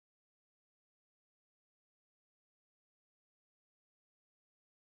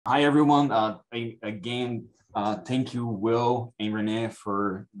Hi, everyone. Again, thank you, Will and Renee,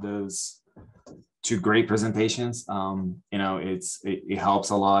 for those two great presentations. It helps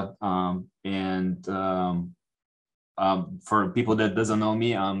a lot. For people that doesn't know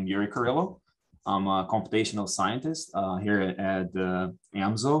me, I'm Yuri Corilo. I'm a computational scientist here at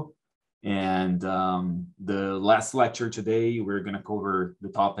EMSL. And the last lecture today, we're going to cover the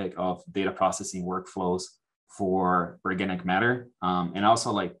topic of data processing workflows for organic matter, and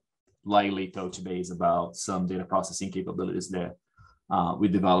also lightly touch base about some data processing capabilities that we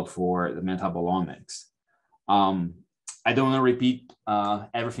developed for the metabolomics. I don't want to repeat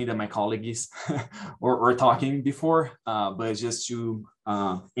everything that my colleagues were talking before, but just to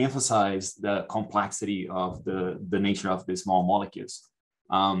emphasize the complexity of the nature of the small molecules.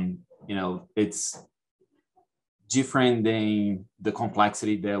 It's different than the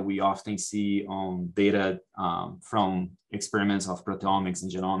complexity that we often see on data from experiments of proteomics and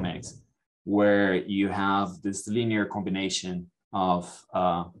genomics, where you have this linear combination of,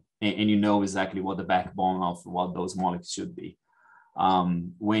 and you know exactly what the backbone of what those molecules should be.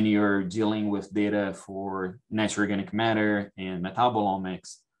 When you're dealing with data for natural organic matter and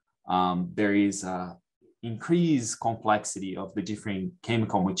metabolomics, there is increased complexity of the different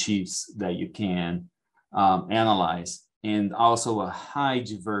chemical motifs that you can analyze, and also a high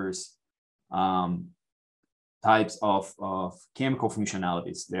diverse types of chemical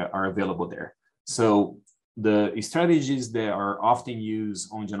functionalities that are available there. So the strategies that are often used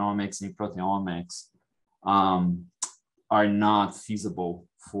on genomics and proteomics are not feasible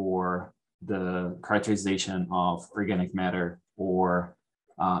for the characterization of organic matter or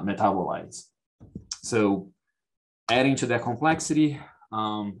metabolites. So adding to that complexity,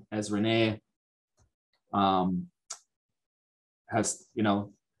 as Renee has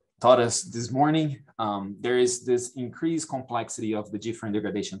taught us this morning, there is this increased complexity of the different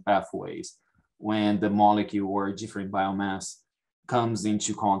degradation pathways when the molecule or different biomass comes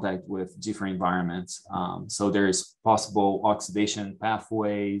into contact with different environments. So there's possible oxidation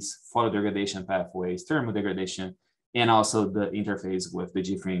pathways, photodegradation pathways, thermodegradation, and also the interface with the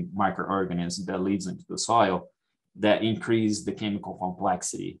different microorganisms that leads into the soil that increase the chemical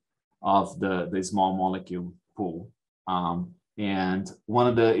complexity of the small molecule pool. And one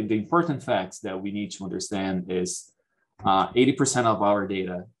of the important facts that we need to understand is 80% of our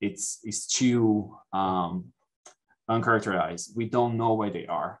data is still uncharacterized. We don't know where they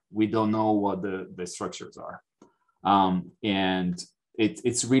are. We don't know what the structures are. And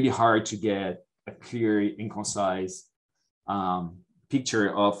it's really hard to get a clear and concise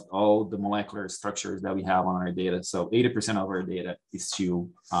picture of all the molecular structures that we have on our data. So 80% of our data is still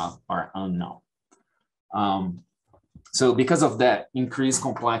are unknown. So because of that increased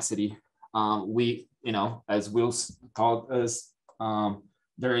complexity, we, as Will taught us,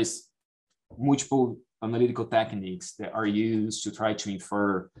 there is multiple analytical techniques that are used to try to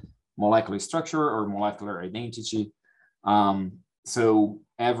infer molecular structure or molecular identity. So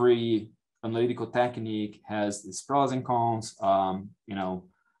every analytical technique has its pros and cons.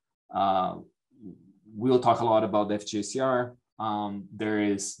 We'll talk a lot about the FGCR. There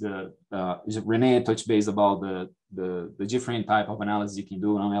is Renee touched base about the different type of analysis you can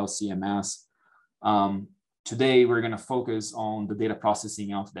do on LC-MS. Today, we're going to focus on the data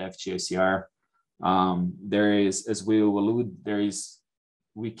processing of the FGCR. There is, as we will allude,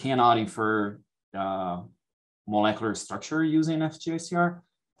 we cannot infer molecular structure using FGCR,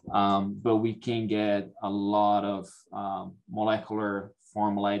 but we can get a lot of molecular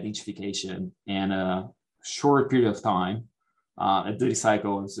formula identification in a short period of time. A duty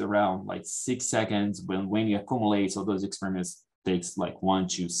cycle is around 6 seconds when you accumulate. So those experiments takes 1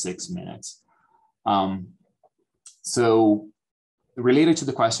 to 6 minutes. So related to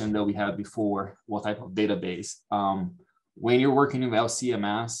the question that we had before, what type of database? When you're working with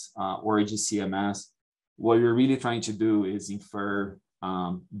LC-MS or GC-MS, what you're really trying to do is infer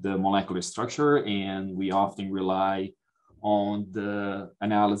the molecular structure, and we often rely on the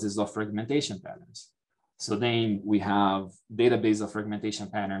analysis of fragmentation patterns. So then we have database of fragmentation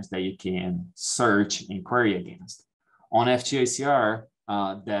patterns that you can search and query against. On FGCR,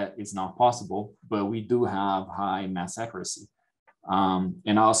 that is not possible, but we do have high mass accuracy.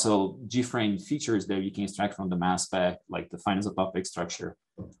 And also different features that you can extract from the mass spec, like the fine isotopic structure.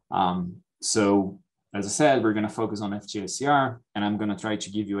 So as I said, we're going to focus on FGCR, and I'm going to try to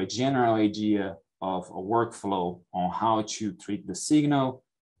give you a general idea of a workflow on how to treat the signal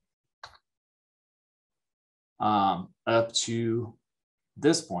up to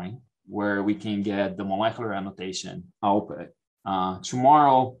this point, where we can get the molecular annotation output.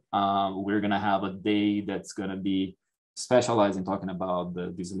 Tomorrow, we're going to have a day that's going to be specialize in talking about the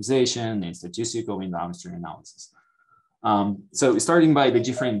visualization and statistical and downstream analysis. So starting by the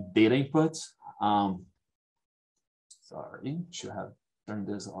different data inputs. Sorry, should have turned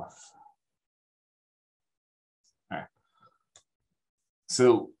this off. All right.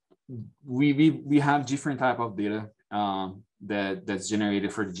 So we have different type of data that's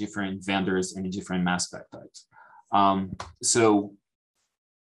generated for the different vendors and the different mass spec types. So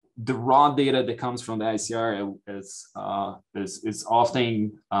the raw data that comes from the ICR is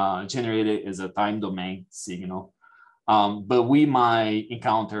often generated as a time domain signal. But we might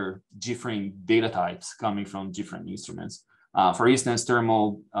encounter different data types coming from different instruments. For instance,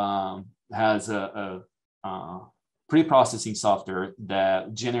 thermal has a pre-processing software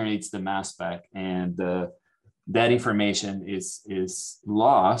that generates the mass spec, and that information is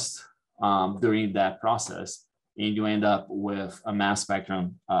lost during that process, and you end up with a mass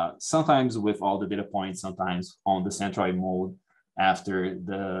spectrum, sometimes with all the data points, sometimes on the centroid mode after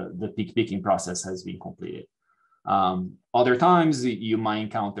the peak picking process has been completed. Other times you might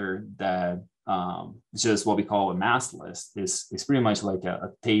encounter that just what we call a mass list is pretty much like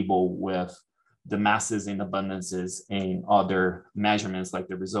a table with the masses and abundances and other measurements like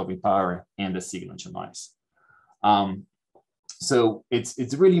the resolving power and the signal to noise. So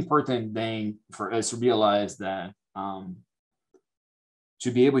it's really important then for us to realize that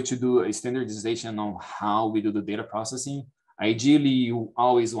to be able to do a standardization on how we do the data processing, ideally you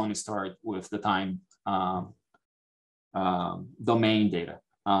always want to start with the time domain data,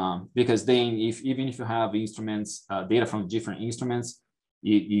 because then even if you have instruments, data from different instruments,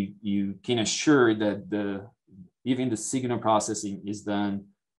 you can assure that even the signal processing is done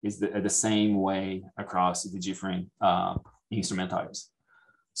the same way across the different instrument types.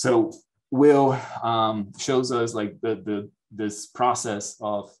 So Will shows us like this process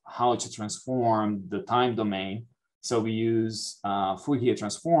of how to transform the time domain. So we use Fourier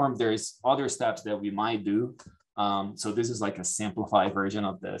transform. There's other steps that we might do. So this is like a simplified version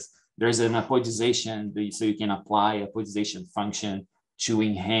of this. There's an apodization, so you can apply a apodization function to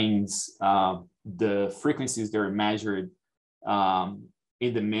enhance the frequencies that are measured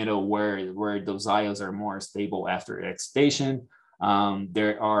in the middle where those ions are more stable after excitation.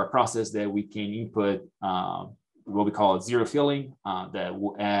 There are processes that we can input what we call zero filling that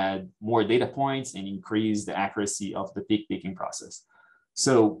will add more data points and increase the accuracy of the peak picking process.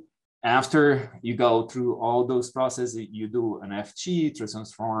 So after you go through all those processes, you do an FT to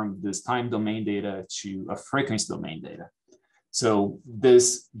transform this time domain data to a frequency domain data. So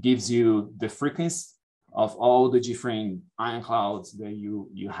this gives you the frequency of all the different ion clouds that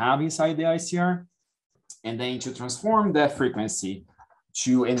you have inside the ICR. And then to transform that frequency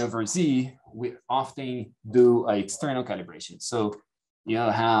to N over Z, we often do an external calibration. So you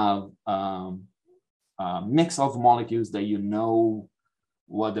have a mix of molecules that you know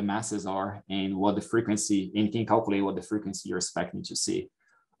what the masses are and what the frequency, and can calculate what the frequency you're expecting to see.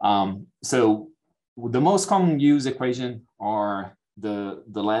 So the most common used equation are the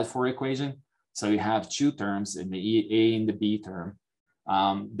LAD4 equation. So you have two terms in the A and the B term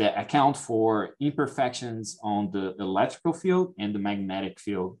that account for imperfections on the electrical field and the magnetic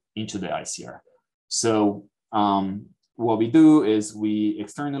field into the ICR. So what we do is we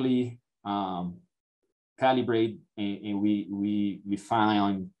externally calibrate and we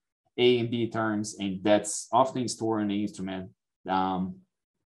find A and B terms, and that's often stored in the instrument.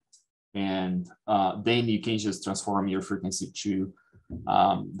 And then you can just transform your frequency to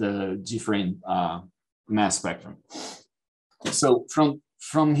the different mass spectrum. So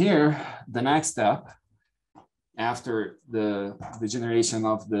from here, the next step after the generation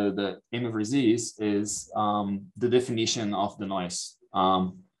of the M over Z's is the definition of the noise.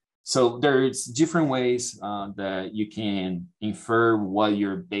 So there's different ways that you can infer what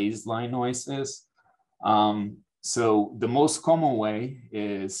your baseline noise is. So the most common way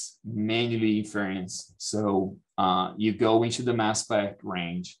is manually inference. So you go into the mass spec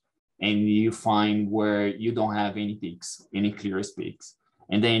range and you find where you don't have any peaks, any clearest peaks.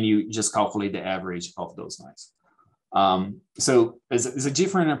 And then you just calculate the average of those noise. So it's a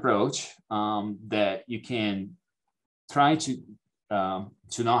different approach that you can try to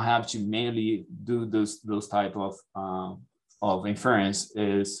not have to manually do those type of inference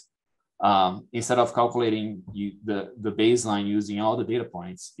is instead of calculating the baseline using all the data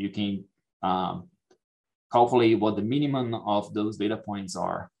points, you can calculate what the minimum of those data points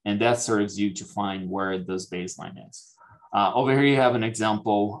are, and that serves you to find where this baseline is. Over here, you have an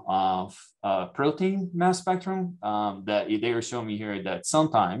example of protein mass spectrum that they are showing me here that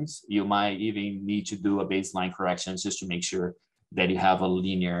sometimes you might even need to do a baseline correction just to make sure that you have a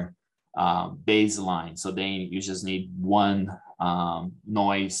linear baseline. So then you just need one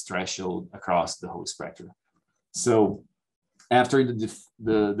noise threshold across the whole spectrum. So after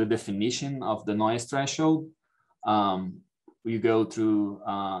the definition of the noise threshold, you go through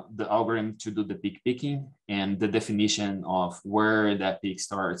the algorithm to do the peak picking and the definition of where that peak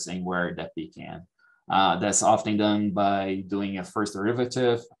starts and where that peak ends. That's often done by doing a first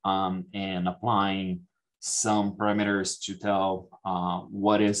derivative and applying some parameters to tell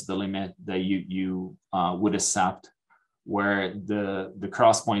what is the limit that you would accept, where the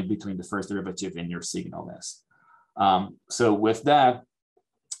cross point between the first derivative and your signal is. So with that,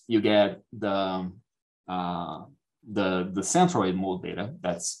 you get the centroid mode data.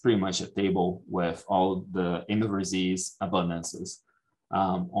 That's pretty much a table with all the M/Z's abundances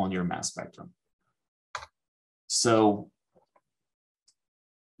on your mass spectrum. So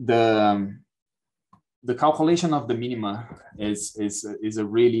the calculation of the minima is a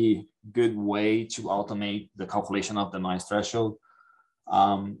really good way to automate the calculation of the noise threshold.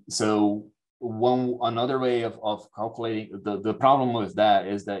 So another way of calculating the problem with that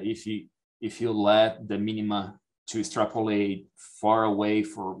is that if you let the minima to extrapolate far away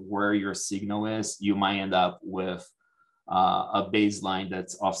for where your signal is, you might end up with a baseline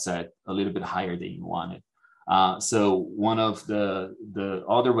that's offset a little bit higher than you wanted. So one of the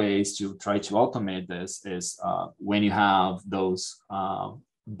other ways to try to automate this is when you have those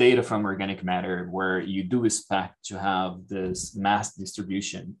data from organic matter where you do expect to have this mass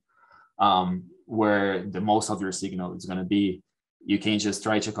distribution where the most of your signal is going to be, you can just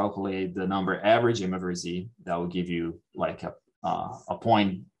try to calculate the number average M/Z that will give you like a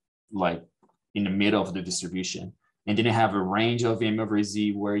point like in the middle of the distribution. And then you have a range of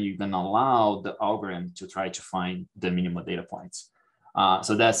M/Z where you're going to allow the algorithm to try to find the minimum data points.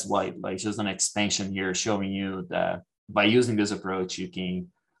 So that's why, like, just an expansion here showing you that by using this approach, you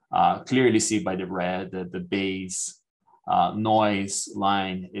can clearly see by the red that the base noise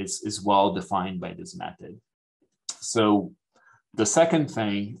line is well defined by this method. So the second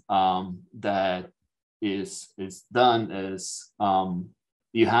thing that is done is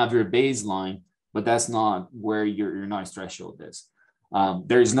you have your baseline, but that's not where your noise threshold is.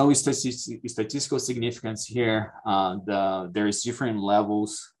 There is no statistical significance here. There's different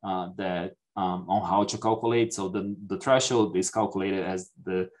levels that on how to calculate. So the threshold is calculated as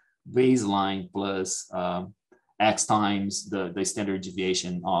the baseline plus X times the standard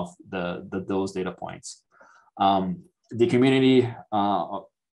deviation of those data points. The community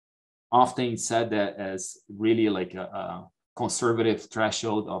often said that as really like a conservative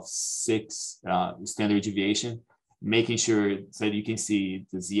threshold of 6 standard deviation, making sure that you can see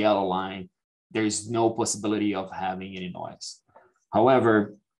this yellow line, there's no possibility of having any noise.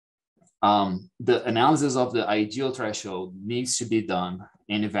 However, the analysis of the ideal threshold needs to be done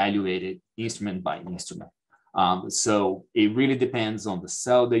and evaluated instrument by instrument. So it really depends on the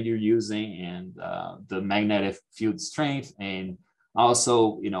cell that you're using and the magnetic field strength, and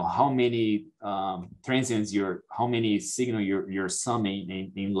also, you know, how many transients how many signal you're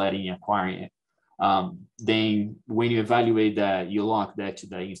summing in letting acquiring it. Then when you evaluate that, you lock that to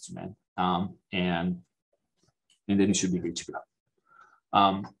the instrument, and then it should be good to go.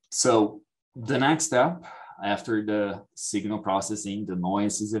 So the next step after the signal processing, the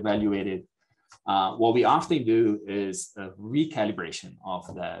noise is evaluated. What we often do is a recalibration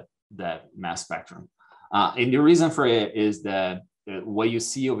of that mass spectrum. And the reason for it is that what you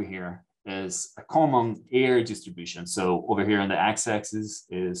see over here is a common air distribution. So over here on the x-axis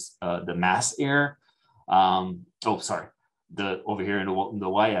is the mass air. Over here in the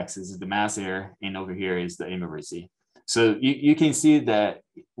y-axis is the mass air, and over here is the M/Z. So you can see that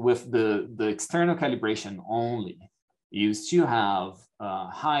with the external calibration only, you still have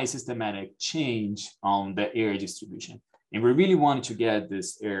high systematic change on the air distribution. And we really wanted to get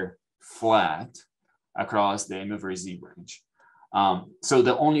this air flat across the M/Z range. So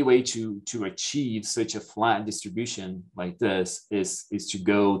the only way to achieve such a flat distribution like this is to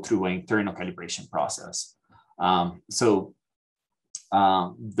go through an internal calibration process.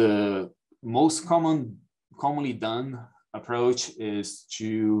 The most commonly done approach is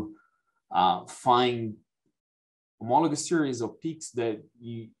to find homologous series of peaks that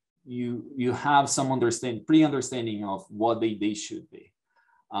you have some pre-understanding of what they should be,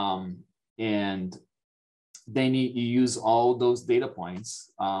 and then you use all those data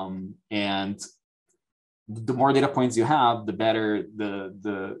points, and the more data points you have, the better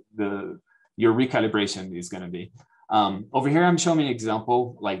your recalibration is going to be. Over here, I'm showing an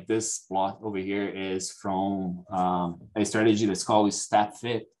example. Like this plot over here is from a strategy that's called step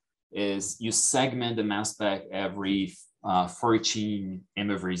fit. Is you segment the mass spec every 14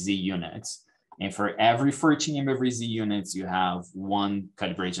 m/z units. And for every 14 m/z units, you have one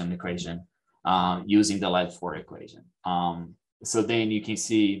calibration equation using the LAD4 equation. So then you can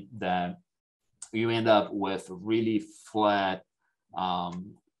see that you end up with a really flat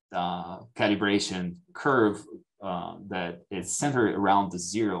calibration curve that is centered around the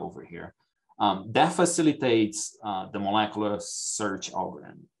 0 over here. That facilitates the molecular search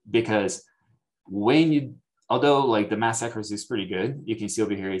algorithm, because when you, although like the mass accuracy is pretty good, you can see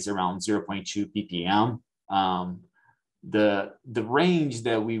over here is around 0.2 ppm. The range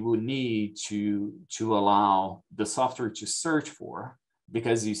that we would need to allow the software to search for,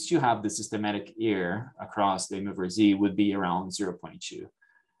 because you still have the systematic error across the m/z, would be around 0.2.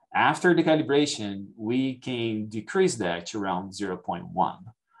 After the calibration, we can decrease that to around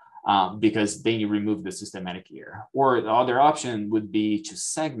 0.1 because then you remove the systematic error. Or the other option would be to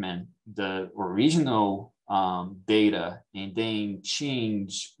segment the original data and then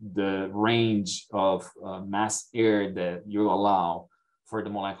change the range of mass error that you allow for the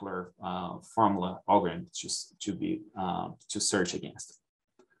molecular formula algorithm to search against.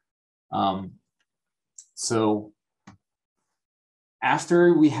 So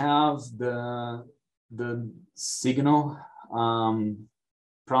after we have the signal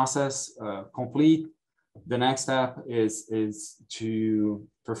process complete, the next step is to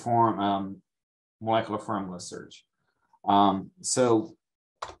perform molecular formula search. So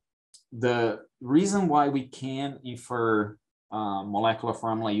the reason why we can infer molecular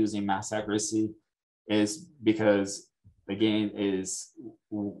formula using mass accuracy is because, again, is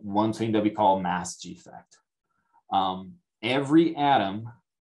one thing that we call mass defect. Every atom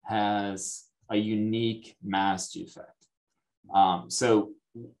has a unique mass defect. So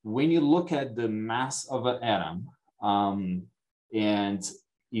when you look at the mass of an atom and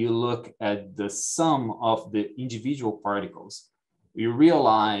you look at the sum of the individual particles, you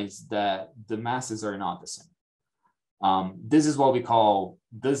realize that the masses are not the same. This is what we call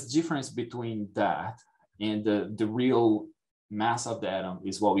this difference between that and the real mass of the atom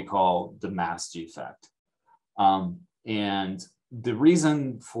is what we call the mass defect. And the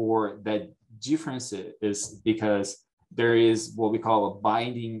reason for that difference is because there is what we call a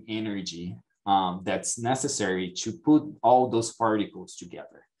binding energy that's necessary to put all those particles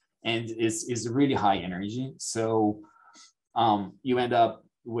together. And it's really high energy. So you end up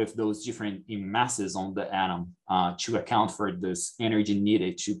with those different masses on the atom to account for this energy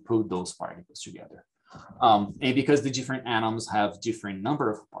needed to put those particles together. And because the different atoms have different number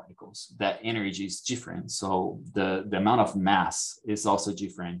of particles, that energy is different. So the amount of mass is also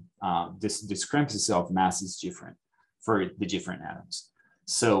different. This discrepancy of mass is different for the different atoms.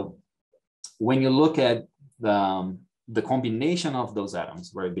 So when you look at the combination of those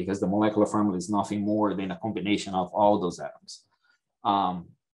atoms, right, because the molecular formula is nothing more than a combination of all those atoms.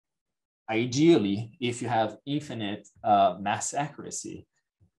 Ideally, if you have infinite mass accuracy,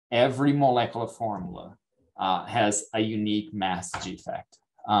 every molecular formula has a unique mass defect.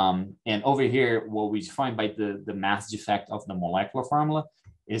 And over here, what we define by the mass defect of the molecular formula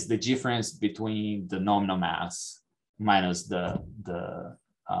is the difference between the nominal mass minus the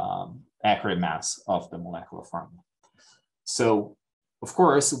accurate mass of the molecular formula. So, of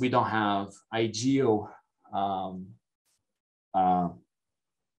course, we don't have ideal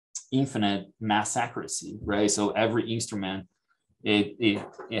infinite mass accuracy, right? So every instrument, it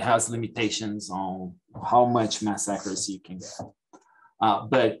has limitations on how much mass accuracy you can get.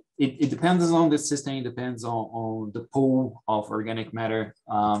 But it depends on the system, it depends on the pool of organic matter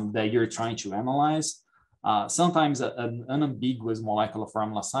that you're trying to analyze. Sometimes an unambiguous molecular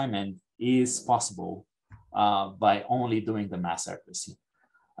formula assignment is possible by only doing the mass accuracy,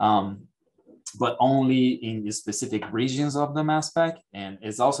 but only in the specific regions of the mass spec, and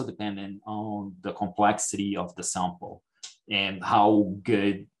it's also dependent on the complexity of the sample and how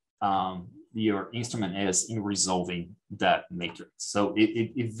good your instrument is in resolving that matrix. So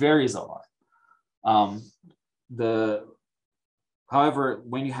it varies a lot. However,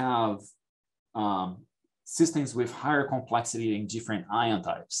 when you have systems with higher complexity in different ion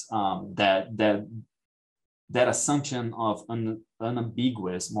types, that assumption of an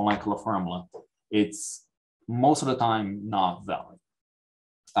unambiguous molecular formula, it's most of the time not valid.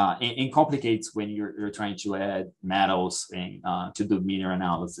 It complicates when you're trying to add metals and to do mineral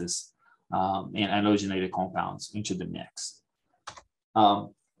analysis and halogenated compounds into the mix.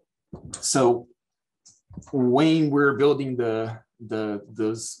 So when we're building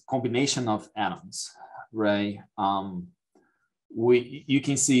those combination of atoms, right? You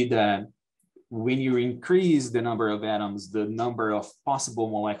can see that when you increase the number of atoms, the number of possible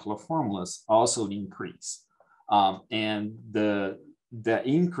molecular formulas also increase. And the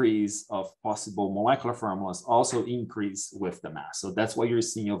increase of possible molecular formulas also increase with the mass. So that's what you're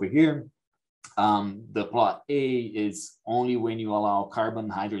seeing over here. The plot A is only when you allow carbon,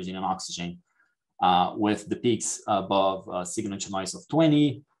 hydrogen, and oxygen with the peaks above signal to noise of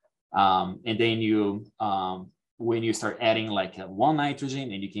 20. And then you, when you start adding like one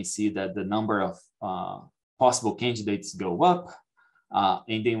nitrogen, and you can see that the number of possible candidates go up.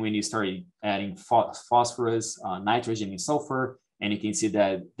 And then when you start adding phosphorus, nitrogen, and sulfur, and you can see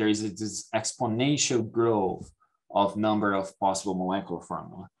that there is this exponential growth of number of possible molecular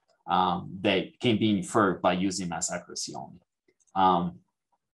formula that can be inferred by using mass accuracy only.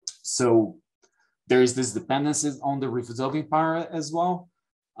 So there is this dependency on the resolving power as well.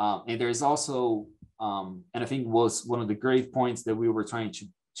 And there is also, and I think was one of the great points that we were trying to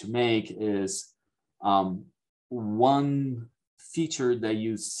make is one feature that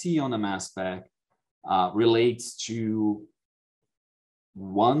you see on the mass spec relates to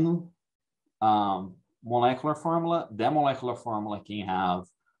one molecular formula. That molecular formula can have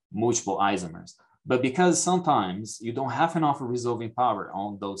multiple isomers. But because sometimes you don't have enough resolving power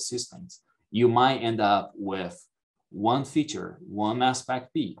on those systems, you might end up with one feature, one mass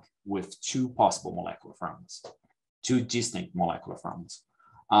spec peak with two possible molecular formulas, two distinct molecular formulas.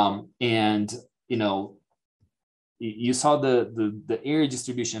 And, you know, you saw the error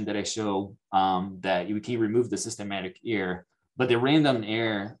distribution that I showed, that you can remove the systematic error, but the random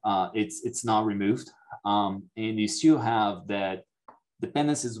error, it's not removed. And you still have that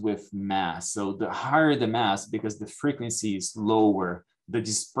dependencies with mass. So the higher the mass, because the frequency is lower, the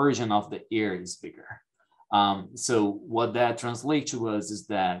dispersion of the air is bigger. So what that translates to us is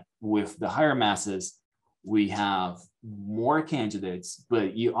that with the higher masses, we have more candidates,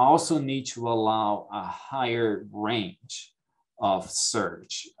 but you also need to allow a higher range of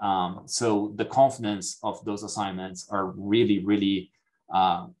search. So the confidence of those assignments are really, really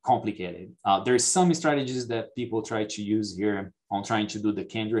complicated. There's some strategies that people try to use here on trying to do the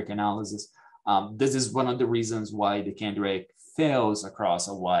Kendrick analysis. This is one of the reasons why the Kendrick fails across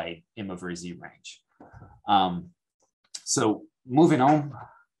a wide M/Z range. So moving on.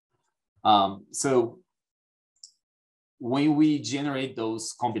 So when we generate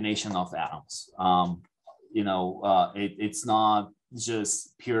those combination of atoms, you know, it's not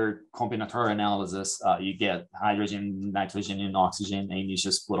just pure combinatorial analysis. You get hydrogen, nitrogen, and oxygen, and you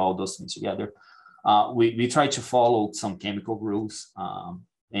just put all those things together. We try to follow some chemical rules.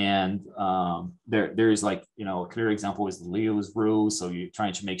 And there is, like, you know, a clear example is the Lewis rule. So you're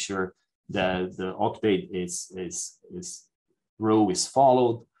trying to make sure that the octet rule is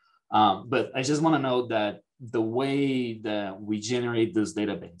followed. But I just want to note that the way that we generate this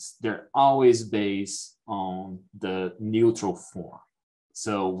database, they're always based on the neutral form.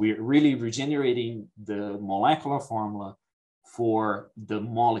 So we're really regenerating the molecular formula for the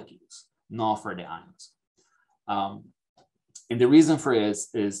molecules, not for the ions. And the reason for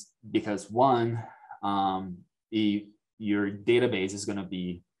this is because, one, your database is going to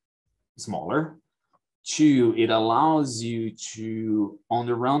be smaller. Two, it allows you to, on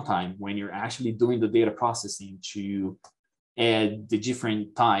the runtime, when you're actually doing the data processing, to add the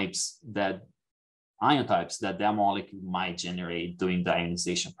different types, that ion types that molecule might generate during the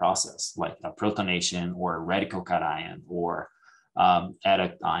ionization process, like a protonation or a radical cation or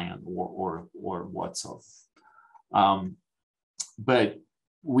adduct ion or whatsoever. But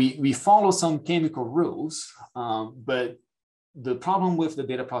we follow some chemical rules, but the problem with the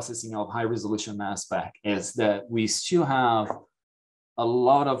data processing of high resolution mass spec is that we still have a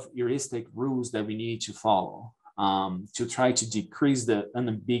lot of heuristic rules that we need to follow to try to decrease the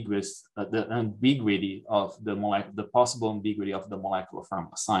ambiguity of the possible ambiguity of the molecular form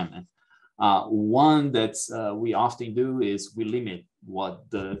assignment. One that we often do is we limit what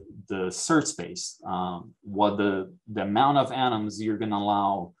the search space, what the amount of atoms you're going to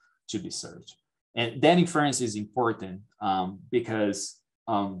allow to be searched. And that inference is important because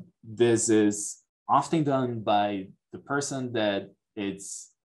this is often done by the person that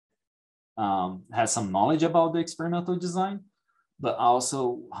has some knowledge about the experimental design, but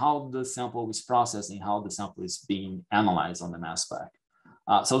also how the sample is processed and how the sample is being analyzed on the mass spec.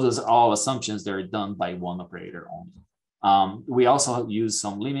 So those are all assumptions that are done by one operator only. We also use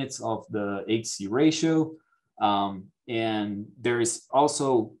some limits of the HC ratio, and there is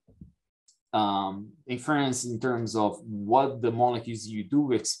also inference in terms of what the molecules you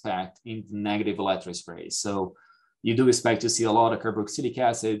do expect in the negative electrospray. So you do expect to see a lot of carboxylic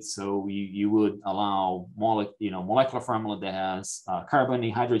acid. So you would allow molecular formula that has carbon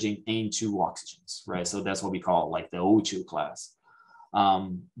and hydrogen and two oxygens, right? So that's what we call like the O2 class.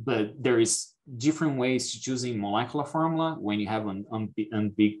 But there is different ways to choosing molecular formula when you have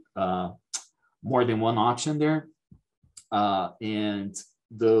more than one option there. And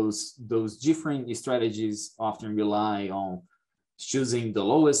those different strategies often rely on choosing the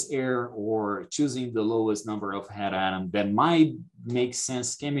lowest air or choosing the lowest number of head atom that might make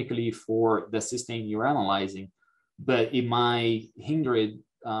sense chemically for the system you're analyzing, but it might hinder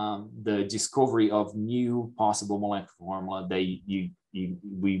the discovery of new possible molecular formula that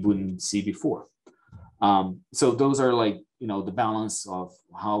we wouldn't see before. So those are like, the balance of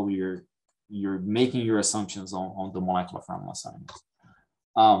how you're making your assumptions on the molecular formula assignment.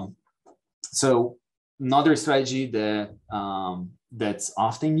 So another strategy that that's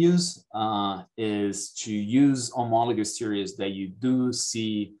often used is to use homologous series that you do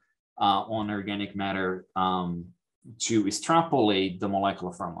see on organic matter to extrapolate the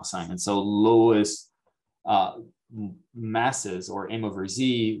molecular formula assignment. So lowest masses, or M over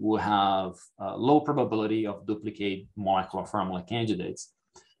Z, will have a low probability of duplicate molecular formula candidates.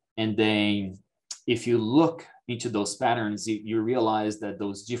 And then if you look into those patterns, you realize that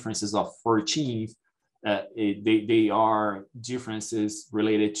those differences of 14, they are differences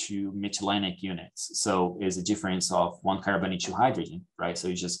related to methylenic units. So it's a difference of 1 carbon and 2 hydrogen, right? So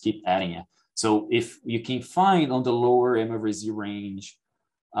you just keep adding it. So if you can find on the lower M over Z range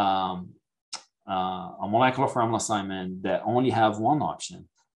a molecular formula assignment that only have one option,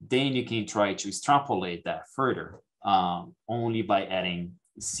 then you can try to extrapolate that further only by adding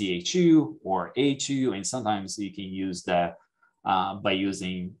CH2 or A2, and sometimes you can use that by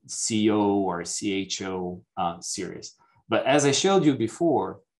using CO or CHO series. But as I showed you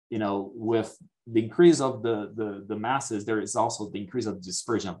before, with the increase of the masses, there is also the increase of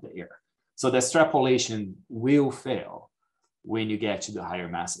dispersion of the air. So the extrapolation will fail when you get to the higher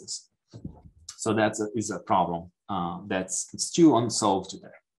masses. So that is a problem that's still unsolved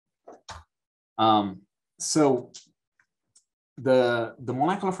today. So the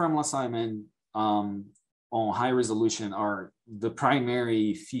molecular formula assignment on high resolution are the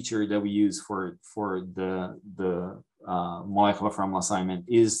primary feature that we use for the molecular formula assignment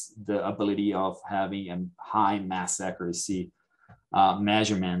is the ability of having a high mass accuracy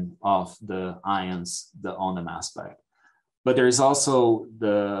measurement of the ions on the mass spec. But there is also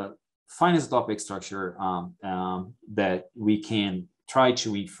the fine isotopic structure that we can try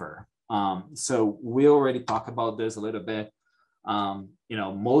to infer. So we already talked about this a little bit.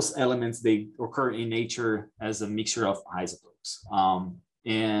 Most elements, they occur in nature as a mixture of isotopes.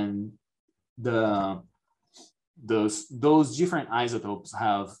 And those different isotopes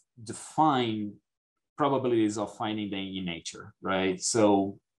have defined probabilities of finding them in nature, right?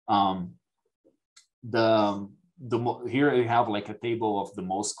 So here we have like a table of the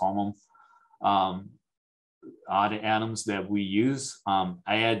most common odd atoms that we use. I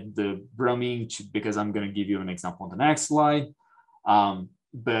add the bromine because I'm going to give you an example on the next slide.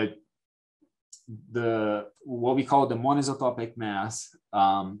 But what we call the monoisotopic mass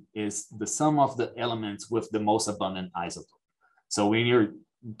is the sum of the elements with the most abundant isotope. So when you're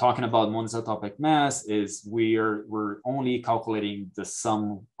talking about monoisotopic mass, we're only calculating the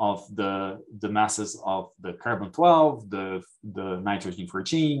sum of the masses of the carbon-12, the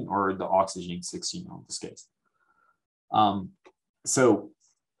nitrogen-14, or the oxygen-16 in this case. So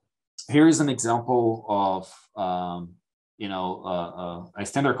here is an example of a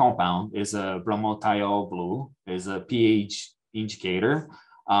standard compound is a bromothiol blue, is a pH indicator.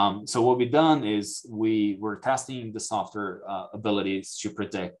 So what we've done is we're testing the software abilities to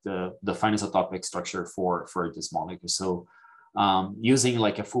predict the fine isotopic structure for this molecule. So using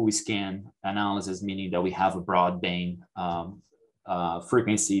like a full scan analysis, meaning that we have a broadband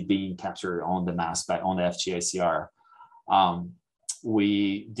frequency being captured on the mass spec on the FGICR.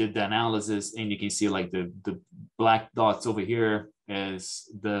 We did the analysis, and you can see like the black dots over here is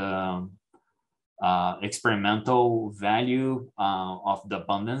the experimental value of the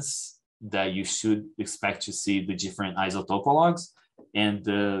abundance that you should expect to see the different isotopologues, and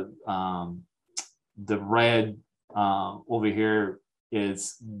the red over here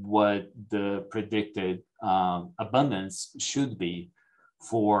is what the predicted abundance should be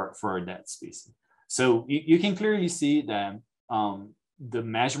for that species. So you can clearly see that the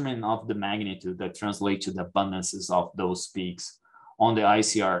measurement of the magnitude that translates to the abundances of those peaks on the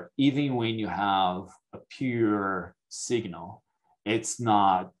ICR, even when you have a pure signal, it's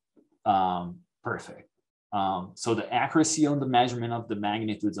not perfect. So the accuracy on the measurement of the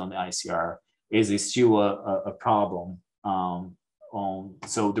magnitudes on the ICR is still a problem.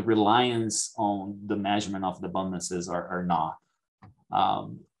 So the reliance on the measurement of the abundances are not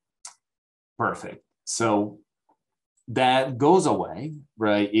perfect. So that goes away,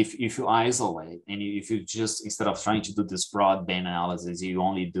 right? If you isolate and if you just, instead of trying to do this broadband analysis, you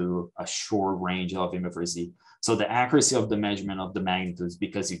only do a short range of MFRZ. So the accuracy of the measurement of the magnitudes,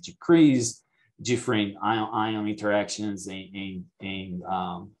 because you decrease different ion interactions and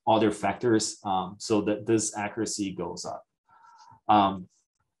other factors, so that this accuracy goes up.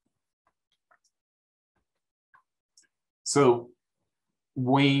 So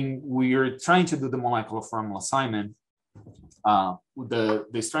when we are trying to do the molecular formula assignment,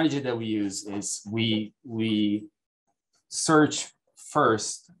 the strategy that we use is we search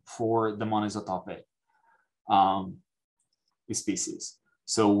first for the monoisotopic species.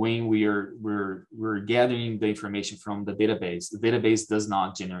 So when we're gathering the information from the database does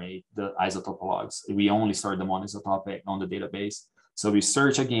not generate the isotope logs. We only store the monoisotopic on the database. So we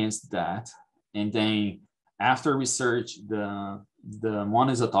search against that, and then after we search the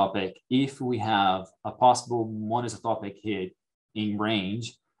monoisotopic, if we have a possible monoisotopic hit in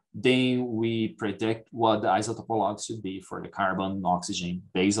range, then we predict what the isotope logs should be for the carbon and oxygen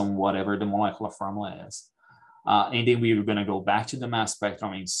based on whatever the molecular formula is. And then we're going to go back to the mass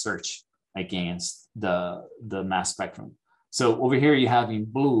spectrum and search against the mass spectrum. So over here you have in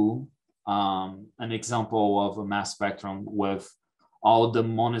blue an example of a mass spectrum with all the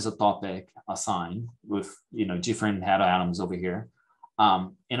monoisotopic assigned with different heteroatoms over here.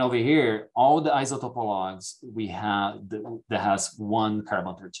 And over here, all the isotope logs we have that has one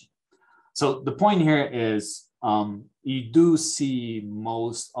carbon-13. So the point here is you do see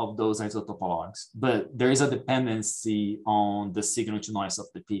most of those isotope logs, but there is a dependency on the signal to noise of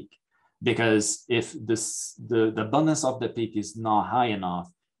the peak, because if the abundance of the peak is not high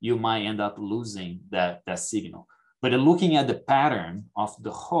enough, you might end up losing that signal. But looking at the pattern of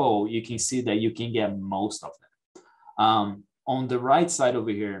the whole, you can see that you can get most of them. On the right side over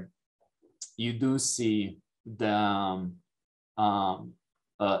here, you do see the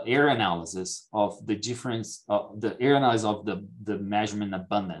air analysis of the difference, the air analysis of the measurement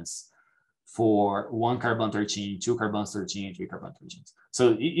abundance for one carbon-13, two carbon-13, three carbon-13.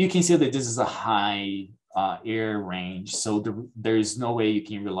 So you can see that this is a high air range. So there is no way you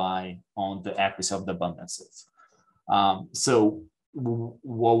can rely on the accuracy of the abundances. So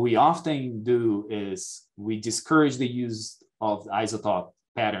what we often do is we discourage the use of isotope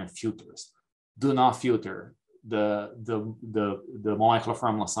pattern filters. Do not filter the molecular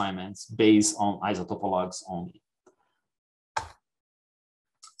formula assignments based on isotope logs only.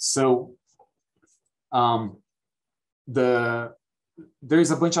 So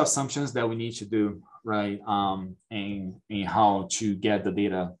there's a bunch of assumptions that we need to do, right? In how to get the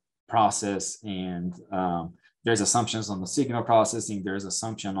data processed, and there's assumptions on the signal processing, there's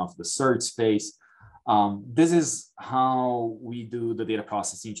assumption of the search space. This is how we do the data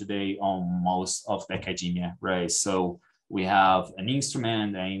processing today on most of the academia, right? So we have an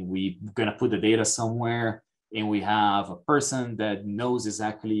instrument and we're gonna put the data somewhere, and we have a person that knows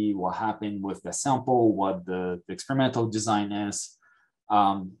exactly what happened with the sample, what the experimental design is,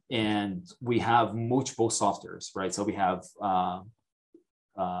 and we have multiple softwares, right? So we have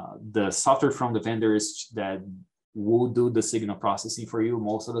the software from the vendors that will do the signal processing for you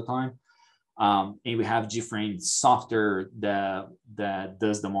most of the time. And we have different software that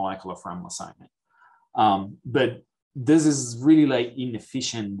does the molecular formula assignment. But this is really like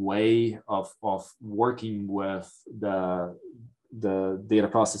inefficient way of working with the data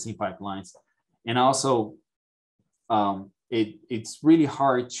processing pipelines. And also it's really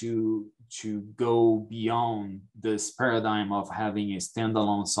hard to go beyond this paradigm of having a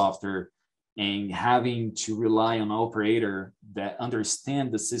standalone software and having to rely on an operator that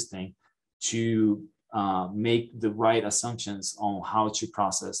understand the system to make the right assumptions on how to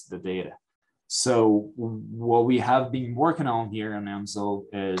process the data. So what we have been working on here in EMSL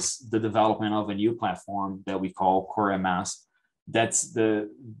is the development of a new platform that we call Corilo. That's the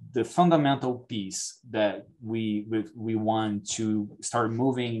fundamental piece that we want to start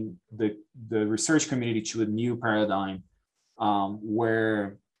moving the research community to a new paradigm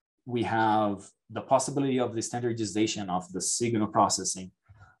where we have the possibility of the standardization of the signal processing,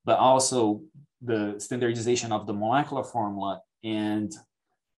 but also the standardization of the molecular formula, and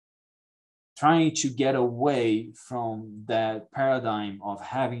trying to get away from that paradigm of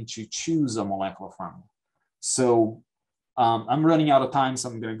having to choose a molecular formula. So I'm running out of time, so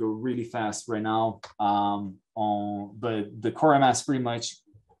I'm going to go really fast right now. But the Corilo pretty much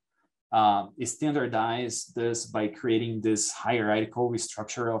is standardized this by creating this hierarchical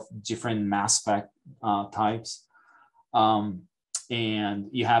structure of different mass spec types. and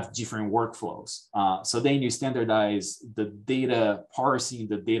you have different workflows. So then you standardize the data parsing,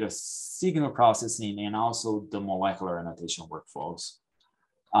 the data signal processing, and also the molecular annotation workflows.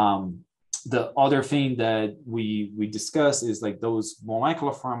 The other thing that we discuss is like those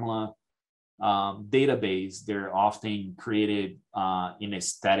molecular formula database, they're often created in a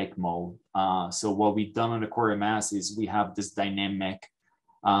static mode. So what we've done on the CoreMS is we have this dynamic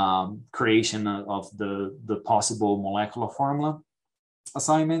creation of the possible molecular formula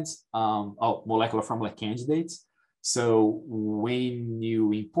assignments, molecular formula candidates. So when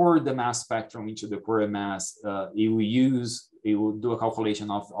you import the mass spectrum into the CoreMS, it will do a calculation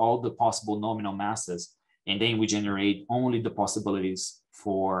of all the possible nominal masses, and then we generate only the possibilities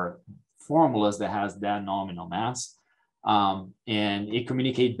for formulas that has that nominal mass. And it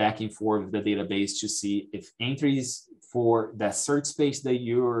communicate back and forth with the database to see if entries for that search space that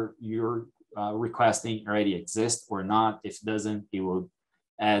you're requesting already exist or not. If it doesn't, it will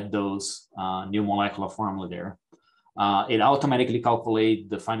add those new molecular formula there. It automatically calculates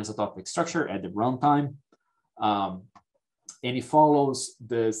the fine isotopic structure at the runtime. And it follows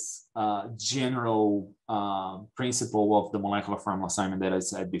this general principle of the molecular formula assignment that I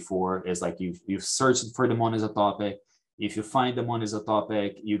said before. Is like you've searched for the monoisotopic. If you find the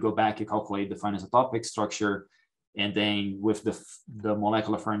monoisotopic, you go back and calculate the fine isotopic structure. And then with the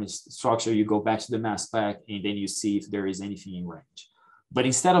molecular formula structure, you go back to the mass spec, and then you see if there is anything in range. But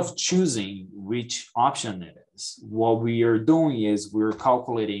instead of choosing which option it is, what we are doing is we're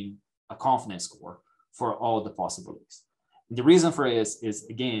calculating a confidence score for all the possibilities. The reason for this is,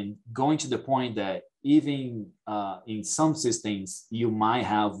 again, going to the point that even in some systems, you might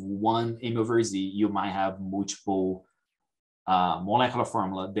have one M over Z, you might have multiple molecular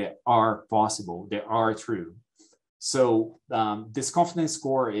formula that are possible, that are true. So this confidence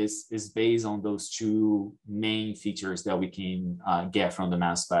score is based on those two main features that we can get from the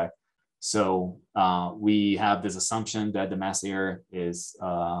mass spec. So we have this assumption that the mass error is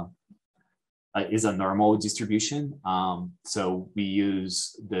a normal distribution. So we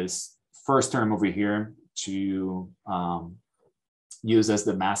use this first term over here to use as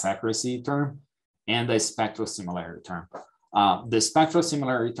the mass accuracy term and the spectral similarity term. The spectral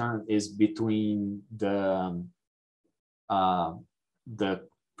similarity term is between the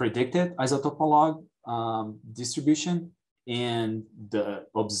predicted isotopolog distribution and the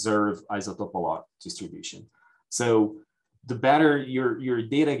observed isotopolog distribution. So the better your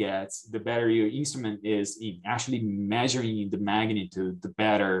data gets, the better your instrument is in actually measuring the magnitude, the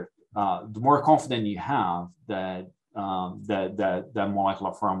better, the more confident you have that that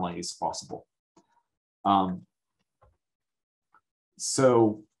molecular formula is possible.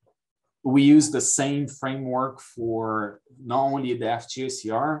 So we use the same framework for not only the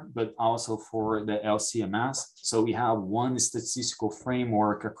FGCR, but also for the LCMS. So we have one statistical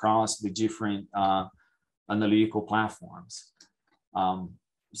framework across the different analytical platforms.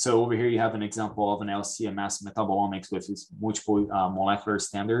 So over here, you have an example of an LCMS metabolomics with its multiple molecular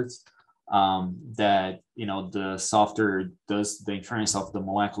standards that, the software does the inference of the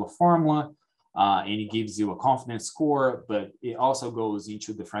molecular formula, and it gives you a confidence score, but it also goes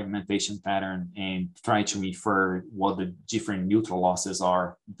into the fragmentation pattern and try to infer what the different neutral losses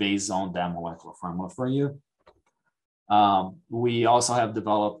are based on that molecular formula for you. We also have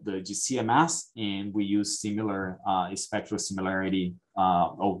developed the GCMS, and we use similar spectral similarity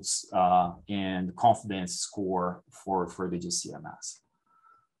and confidence score for the GCMS.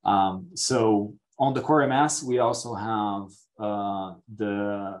 So on the CoreMS, we also have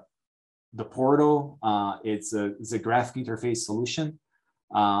the portal. It's a graphic interface solution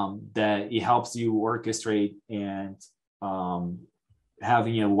that it helps you orchestrate and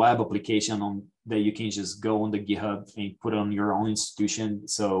having a web application that you can just go on the GitHub and put on your own institution.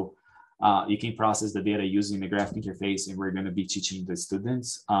 So you can process the data using the graphic interface, and we're going to be teaching the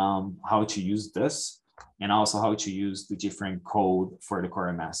students how to use this and also how to use the different code for the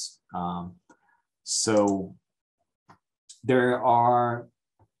CoreMS. So there are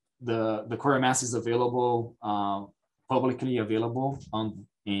the CoreMS is available, publicly available,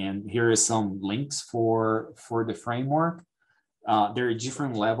 and here is some links for the framework. There are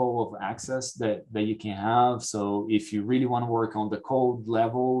different level of access that you can have. So if you really want to work on the code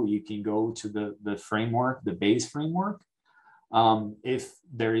level, you can go to the framework, the base framework. If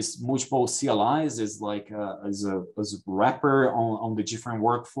there is multiple CLIs, is like as a wrapper on the different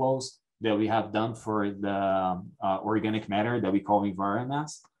workflows that we have done for the organic matter that we call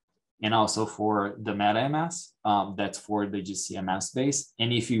EnviroMS, and also for the MetaMS, that's for the GCMS base.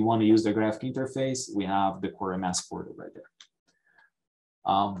 And if you want to use the graphic interface, we have the CoreMS portal right there.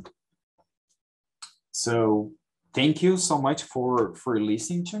 So thank you so much for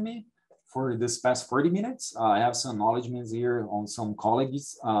listening to me for this past 40 minutes. I have some acknowledgements here on some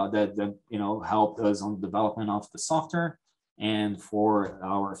colleagues that helped us on the development of the software and for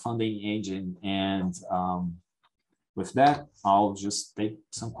our funding agent. And with that, I'll just take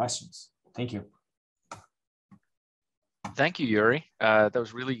some questions. Thank you. Thank you, Yuri. That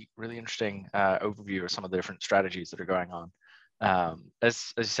was really interesting overview of some of the different strategies that are going on.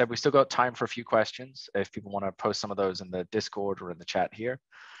 As you said, we still got time for a few questions if people want to post some of those in the Discord or in the chat here.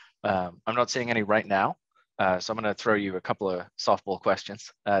 I'm not seeing any right now, so I'm going to throw you a couple of softball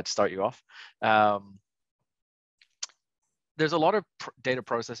questions to start you off. There's a lot of data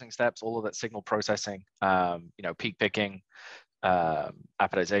processing steps, all of that signal processing, peak picking,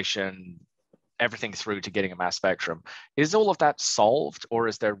 apodization, everything through to getting a mass spectrum. Is all of that solved, or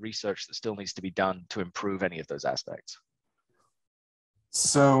is there research that still needs to be done to improve any of those aspects?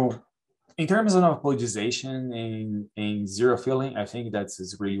 So in terms of politicization and zero filling, I think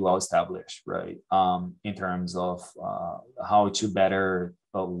that's really well established, right? In terms of how to better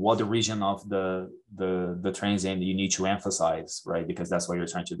what the region of the transient you need to emphasize, right? Because that's what you're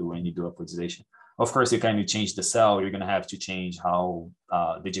trying to do when you do a politicization. Of course, you kind of change the cell, you're going to have to change how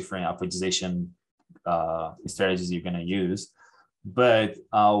the different politicization strategies you're going to use. But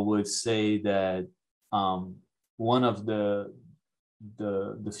I would say that one of the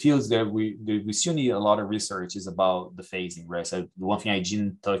fields that we still need a lot of research is about the phasing, right? So the one thing I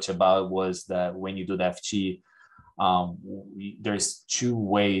didn't touch about was that when you do the FT, there's two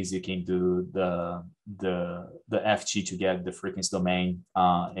ways you can do the FT to get the frequency domain,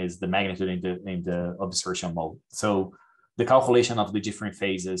 is the magnitude in the observation mode. So the calculation of the different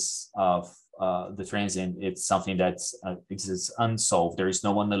phases of the transient, it's something that's it's unsolved. There is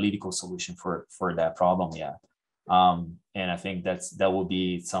no analytical solution for that problem yet. And I think that will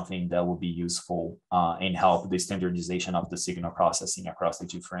be something that will be useful and help the standardization of the signal processing across the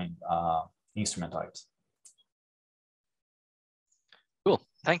different instrument types. Cool,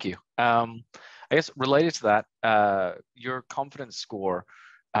 thank you. I guess related to that, your confidence score,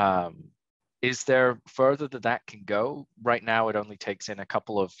 is there further that can go? Right now, it only takes in a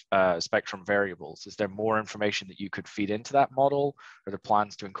couple of spectrum variables. Is there more information that you could feed into that model? Are there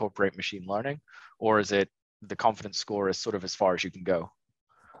plans to incorporate machine learning? Or is it the confidence score is sort of as far as you can go?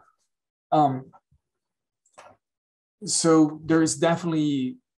 So there's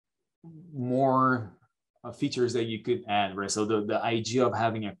definitely more features that you could add, right? So the idea of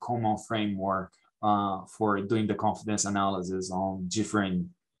having a common framework for doing the confidence analysis on different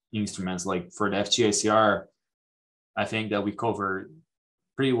instruments, like for the FTICR, I think that we covered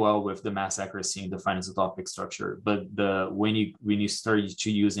pretty well with the mass accuracy and the finite structure. But when you start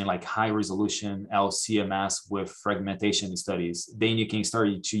to using like high resolution LCMS with fragmentation studies, then you can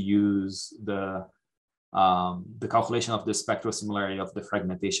start to use the calculation of the spectral similarity of the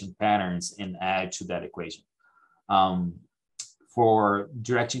fragmentation patterns and add to that equation. For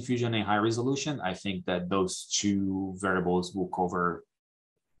direct infusion and high resolution, I think that those two variables will cover,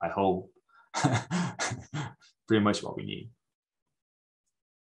 I hope, pretty much what we need.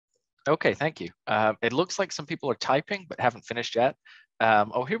 Okay, thank you. It looks like some people are typing but haven't finished yet.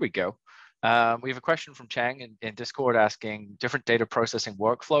 Oh, here we go. We have a question from Chang in Discord asking, different data processing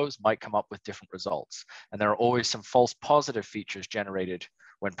workflows might come up with different results, and there are always some false positive features generated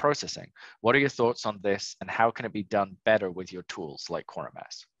when processing. What are your thoughts on this, and how can it be done better with your tools like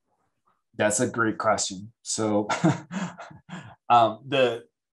QuantumMass? That's a great question. So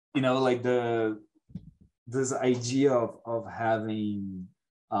this idea of having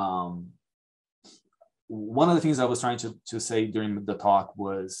one of the things I was trying to say during the talk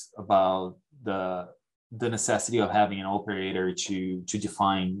was about the necessity of having an operator to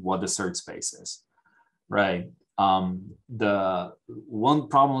define what the search space is, right? The one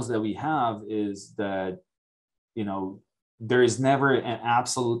problems that we have is that, there is never an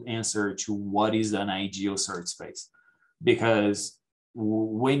absolute answer to what is an ideal search space, because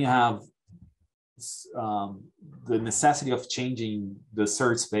when you have the necessity of changing the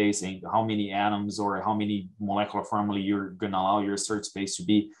search space and how many atoms or how many molecular formula you're going to allow your search space to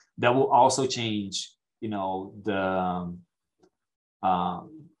be, that will also change, the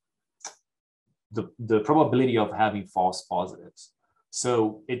probability of having false positives.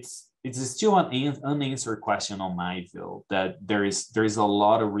 So it's still an unanswered question on my view, that there is a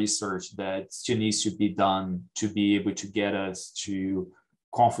lot of research that still needs to be done to be able to get us to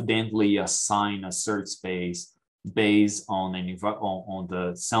confidently assign a search space based on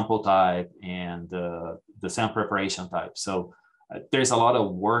the sample type and the sample preparation type. So there's a lot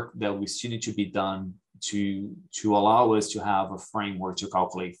of work that we still need to be done to allow us to have a framework to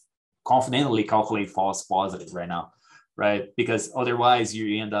calculate confidently calculate false positive right now, right? Because otherwise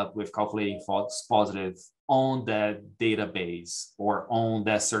you end up with calculating false positive on that database or on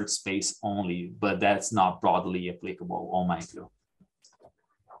that search space only, but that's not broadly applicable on my view.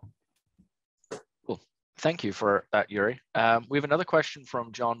 Cool. Thank you for that, Yuri. We have another question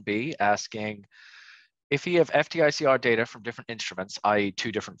from John B asking, if you have FTICR data from different instruments, i.e.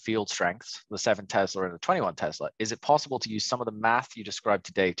 two different field strengths, the 7 Tesla and the 21 Tesla, is it possible to use some of the math you described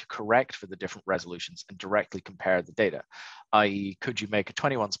today to correct for the different resolutions and directly compare the data? I.e. could you make a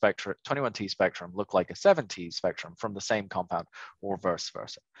 21T spectrum look like a 7T spectrum from the same compound or vice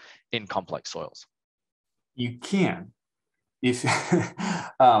versa in complex soils? You can. If, like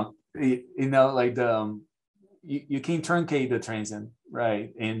you can truncate the transient,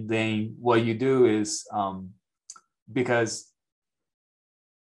 right? And then what you do is, because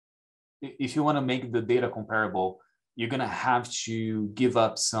if you want to make the data comparable, you're gonna have to give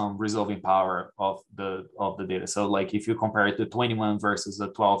up some resolving power of the data. So like if you compare it to 21 versus the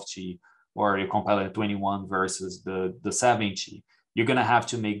 12G, or you compare it 21 versus the 7G, you're gonna have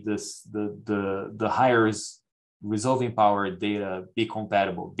to make this the higher resolving power data be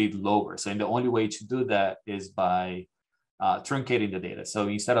compatible, be lower. So and the only way to do that is by truncating the data. So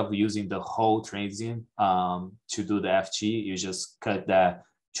instead of using the whole transient to do the FG, you just cut that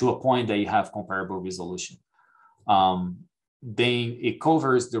to a point that you have comparable resolution. Then it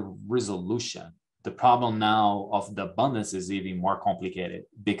covers the resolution. The problem now of the abundance is even more complicated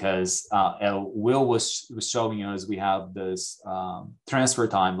because Will was showing us we have this transfer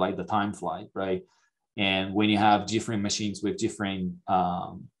time, like the time flight, right? And when you have different machines with different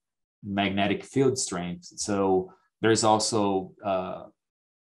magnetic field strengths, so there's also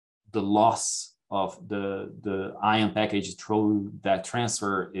the loss of the ion package through that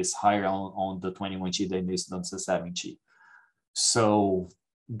transfer is higher on the 21G than it is on the 7G. So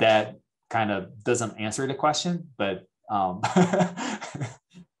that kind of doesn't answer the question, but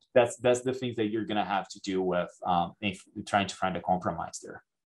that's the things that you're gonna have to deal with if you're trying to find a compromise there.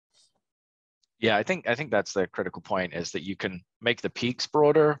 Yeah, I think that's the critical point, is that you can make the peaks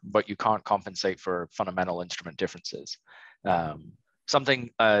broader, but you can't compensate for fundamental instrument differences. Something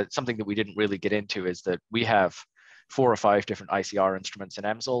that we didn't really get into is that we have 4 or 5 different ICR instruments in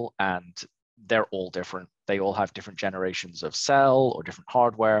EMSL, and they're all different. They all have different generations of cell or different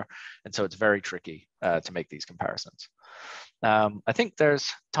hardware, and so it's very tricky to make these comparisons. I think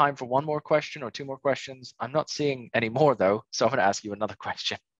there's time for one more question or 2 more questions. I'm not seeing any more though, so I'm going to ask you another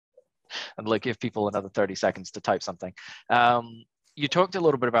question and like give people another 30 seconds to type something. You talked a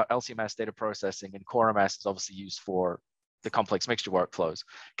little bit about LCMS data processing, and CoreMS is obviously used for the complex mixture workflows.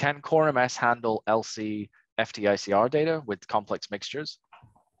 Can CoreMS handle LC FTICR data with complex mixtures?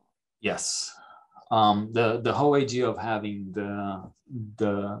 Yes. The whole idea of having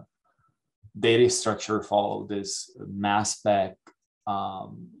the data structure follow this mass spec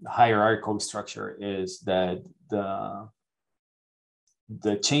hierarchical structure is that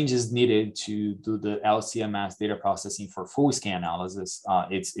the changes needed to do the LCMS data processing for full scan analysis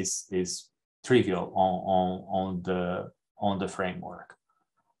is trivial on the framework,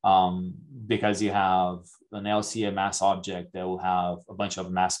 because you have an LCMS object that will have a bunch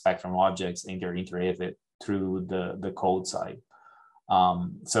of mass spectrum objects and they're iterated through the code side.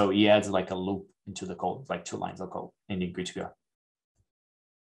 So he adds like a loop into the code, like 2 lines of code, and you're good to go.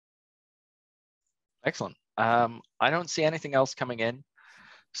 Excellent. I don't see anything else coming in.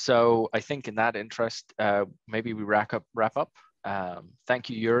 So I think in that interest, maybe we wrap up. Thank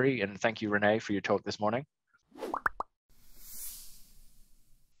you, Yuri, and thank you, Renee, for your talk this morning.